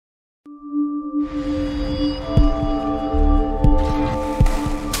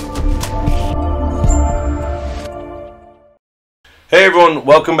Hey everyone,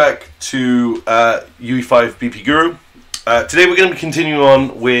 welcome back to UE5 BP Guru. Today we're going to be continuing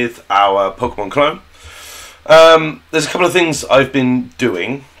on with our Pokemon clone. There's a couple of things I've been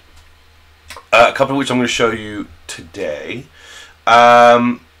doing, a couple of which I'm going to show you today.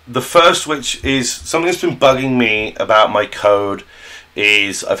 The first, which is something that's been bugging me about my code,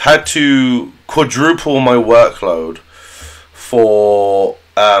 is I've had to quadruple my workload for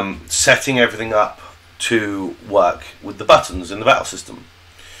setting everything up to work with the buttons in the battle system.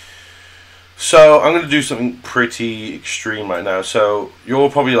 So I'm going to do something pretty extreme right now. So you're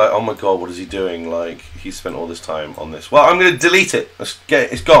probably like, oh my god, what is he doing? Like, he spent all this time on this. Well, I'm going to delete it.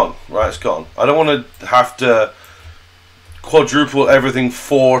 It's gone, right? It's gone. I don't want to have to quadruple everything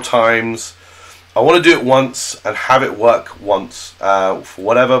 4 times. I want to do it once and have it work once for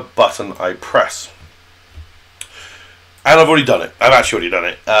whatever button I press. And I've already done it. I've actually already done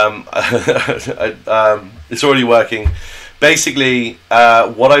it. It's already working. Basically,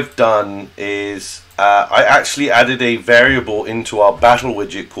 what I've done is I actually added a variable into our battle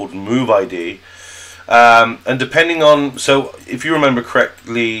widget called Move ID. And depending on, so if you remember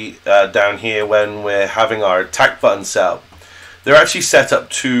correctly, down here when we're having our attack button set up, they're actually set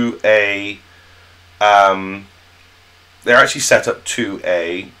up to a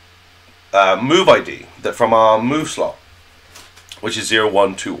move ID that from our move slot, which is 0,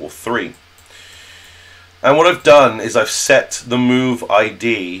 1, 2, or 3. And what I've done is I've set the move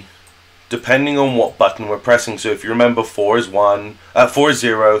ID depending on what button we're pressing. So if you remember, 4 is 1, 4 is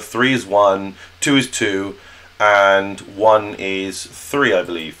 0, 3 is 1, 2 is 2, and 1 is 3, I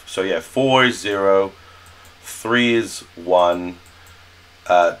believe. So yeah, 4 is 0, 3 is 1,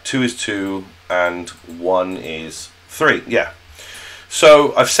 2 is 2, and 1 is 3. Yeah.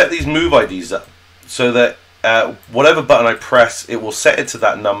 So I've set these move IDs up so that whatever button I press, it will set it to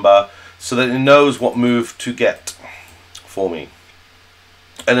that number so that it knows what move to get for me.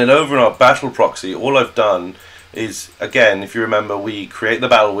 And then over in our battle proxy, all I've done is, again, if you remember, we create the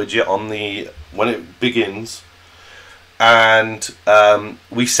battle widget on the when it begins, and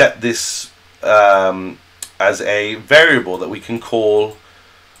we set this as a variable that we can call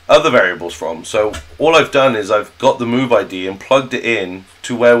other variables from. So all I've done is I've got the move ID and plugged it in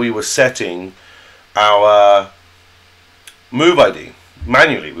to where we were setting our move ID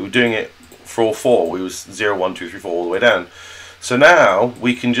manually. We were doing it for all 4. We was 0, 1, 2, 3, 4 all the way down. So now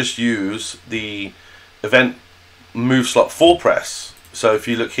we can just use the event move slot 4 press. So if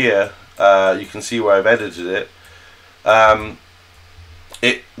you look here, you can see where I've edited it.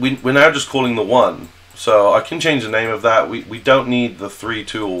 We're now just calling the 1. So I can change the name of that. We don't need the 3,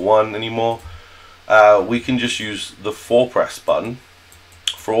 2, or 1 anymore. We can just use the 4 press button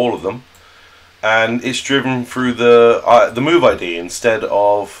for all of them. And it's driven through the move ID instead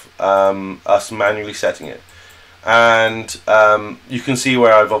of us manually setting it. And you can see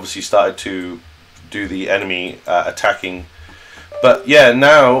where I've obviously started to do the enemy attacking. But yeah,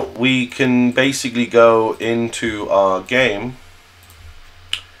 now we can basically go into our game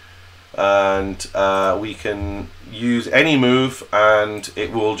and we can use any move and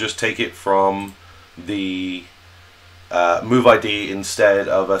it will just take it from the move ID instead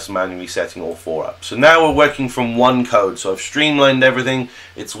of us manually setting all 4 up. So now we're working from one code. So I've streamlined everything.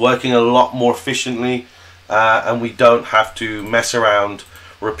 It's working a lot more efficiently, and we don't have to mess around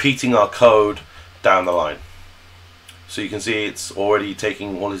repeating our code down the line. So you can see it's already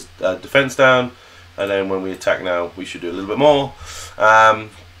taking all his defense down, and then when we attack now, we should do a little bit more. And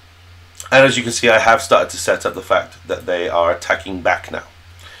as you can see, I have started to set up the fact that they are attacking back now.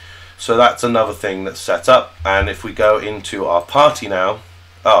 So that's another thing that's set up. And if we go into our party now,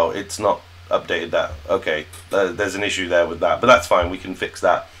 oh, it's not updated that. Okay, there's an issue there with that, but that's fine. We can fix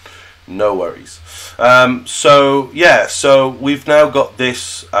that. No worries. So yeah, so we've now got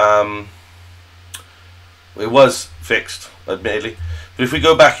this. It was fixed, admittedly, but if we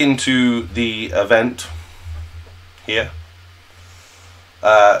go back into the event here,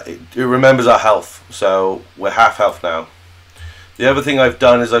 it remembers our health. So we're half health now. The other thing I've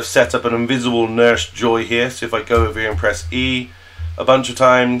done is I've set up an invisible Nurse Joy here. So if I go over here and press E a bunch of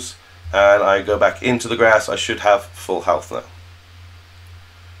times and I go back into the grass, I should have full health now.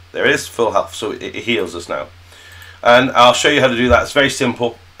 There is full health, so it heals us now. And I'll show you how to do that. It's very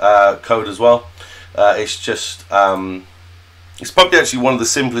simple code as well. It's just, it's probably actually one of the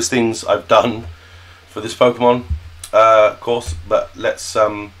simplest things I've done for this Pokemon course. But let's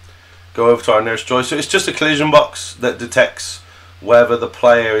go over to our Nurse Joy. So it's just a collision box that detects whether the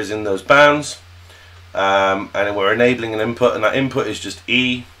player is in those bounds, and then we're enabling an input, and that input is just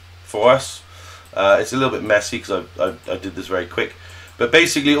E for us. It's a little bit messy because I did this very quick, But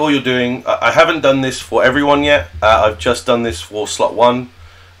basically all you're doing, I haven't done this for everyone yet, I've just done this for slot 1.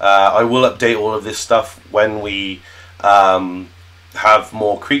 I will update all of this stuff when we have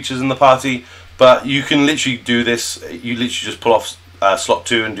more creatures in the party, but you can literally do this, you literally just pull off slot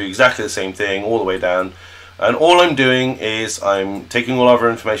 2 and do exactly the same thing all the way down. And all I'm doing is I'm taking all of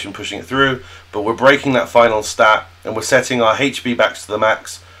our information, pushing it through, but we're breaking that final stat and we're setting our HB back to the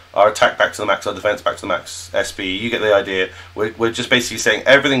max, our attack back to the max, our defense back to the max, SP, you get the idea. We're just basically setting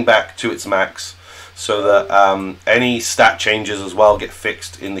everything back to its max so that any stat changes as well get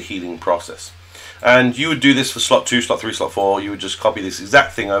fixed in the healing process. And you would do this for slot 2, slot 3, slot 4, you would just copy this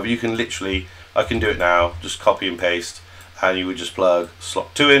exact thing over. You can literally, I can do it now, just copy and paste, and you would just plug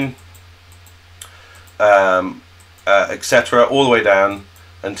slot 2 in, etc., all the way down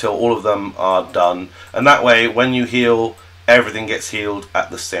until all of them are done. And that way, when you heal, everything gets healed at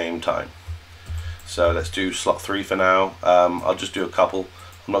the same time. So let's do slot 3 for now. I'll just do a couple.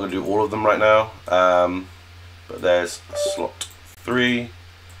 I'm not going to do all of them right now. But there's slot 3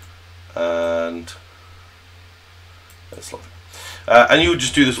 and there's slot 3. And you would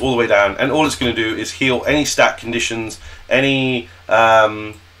just do this all the way down, and all it's going to do is heal any stat conditions, any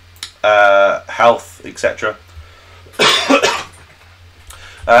health, etc.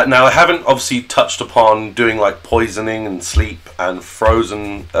 Now I haven't obviously touched upon doing like poisoning and sleep and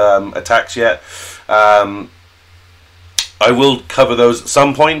frozen attacks yet. I will cover those at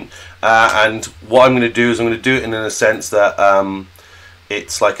some point, and what I'm going to do is I'm going to do it in a sense that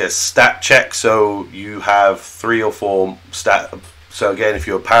it's like a stat check, so you have 3 or 4 stat. So again, if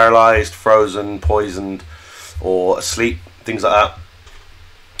you're paralyzed, frozen, poisoned, or asleep, things like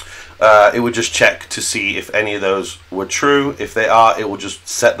that, it would just check to see if any of those were true. If they are, it will just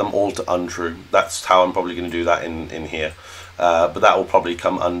set them all to untrue. That's how I'm probably going to do that in here. But that will probably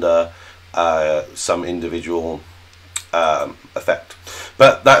come under some individual effect.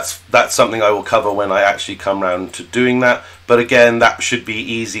 But that's something I will cover when I actually come around to doing that. But again, that should be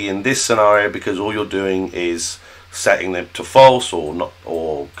easy in this scenario because all you're doing is setting them to false or not,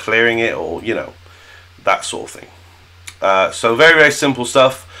 or clearing it, or that sort of thing. So very, very simple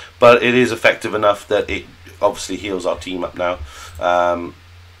stuff, but it is effective enough that it obviously heals our team up now.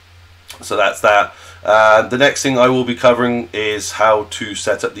 So that's that. The next thing I will be covering is how to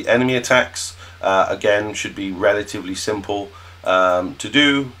set up the enemy attacks. Again, should be relatively simple to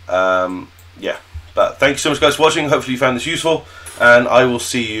do. Yeah, but thank you so much, guys, for watching. Hopefully you found this useful, and I will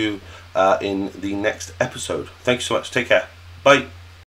see you in the next episode. Thank you so much. Take care. Bye.